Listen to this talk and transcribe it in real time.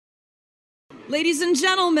Ladies and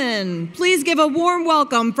gentlemen, please give a warm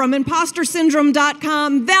welcome from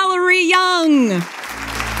impostorsyndrome.com, Valerie Young.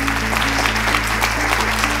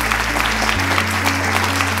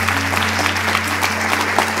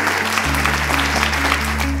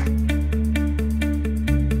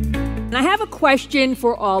 And I have a question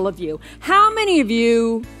for all of you. How many of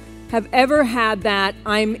you have ever had that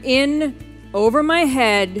I'm in over my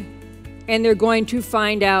head and they're going to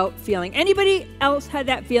find out feeling? Anybody else had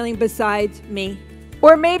that feeling besides me?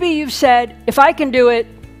 Or maybe you've said, if I can do it,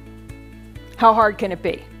 how hard can it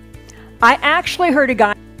be? I actually heard a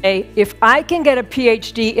guy say, if I can get a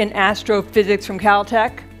PhD in astrophysics from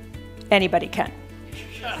Caltech, anybody can.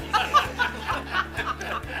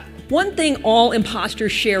 One thing all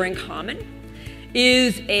imposters share in common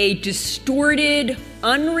is a distorted,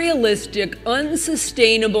 unrealistic,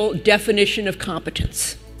 unsustainable definition of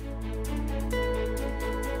competence.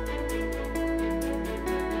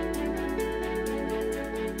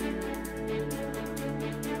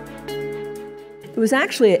 It was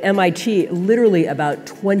actually at MIT literally about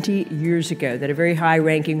 20 years ago that a very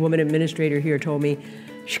high-ranking woman administrator here told me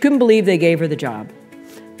she couldn't believe they gave her the job.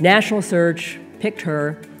 National search picked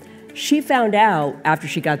her. She found out after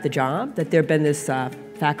she got the job that there had been this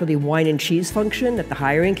faculty wine and cheese function that the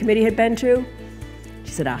hiring committee had been to.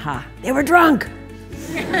 She said, aha, they were drunk.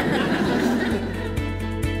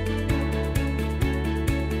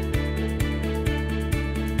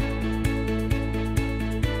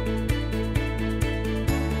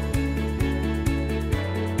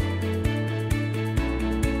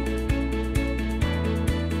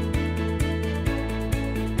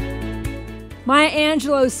 Maya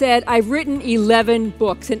Angelou said, I've written 11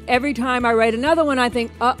 books, and every time I write another one, I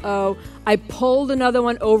think, uh-oh, I pulled another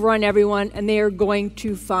one over on everyone, and they are going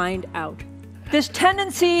to find out. This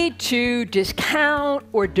tendency to discount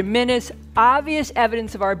or diminish obvious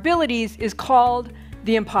evidence of our abilities is called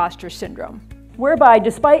the imposter syndrome, whereby,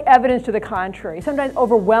 despite evidence to the contrary, sometimes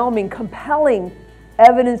overwhelming, compelling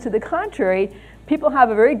evidence to the contrary, people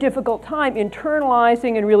have a very difficult time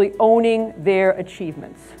internalizing and really owning their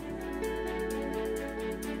achievements.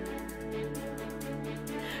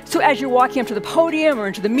 So as you're walking up to the podium or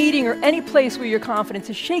into the meeting or any place where your confidence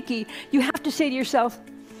is shaky, you have to say to yourself,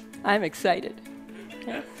 I'm excited.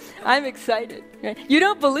 Okay? I'm excited. Okay? You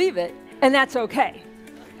don't believe it, and that's okay.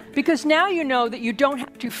 Because now you know that you don't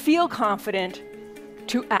have to feel confident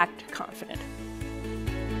to act confident.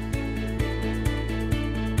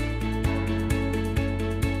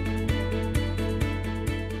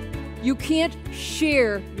 You can't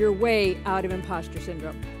share your way out of imposter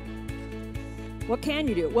syndrome. What can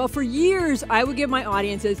you do? Well, for years, I would give my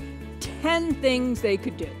audiences 10 things they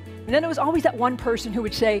could do. And then there was always that one person who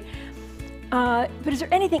would say, but is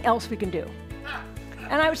there anything else we can do?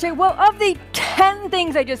 And I would say, well, of the 10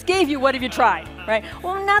 things I just gave you, what have you tried? Right?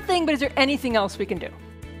 Well, nothing, but is there anything else we can do?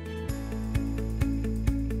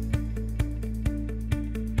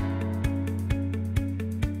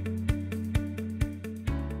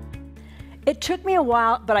 It took me a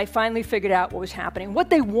while, but I finally figured out what was happening. What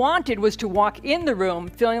they wanted was to walk in the room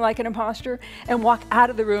feeling like an imposter and walk out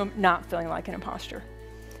of the room not feeling like an imposter.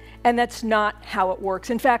 And that's not how it works.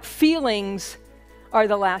 In fact, feelings are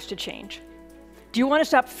the last to change. Do you want to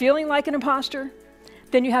stop feeling like an imposter?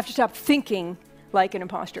 Then you have to stop thinking like an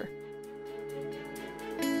imposter.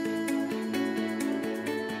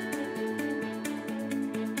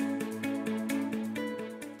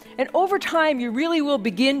 And over time, you really will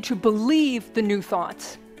begin to believe the new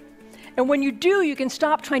thoughts. And when you do, you can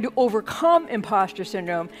stop trying to overcome imposter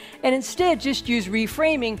syndrome and instead just use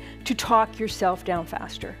reframing to talk yourself down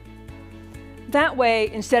faster. That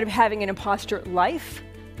way, instead of having an imposter life,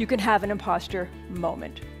 you can have an imposter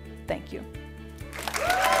moment. Thank you.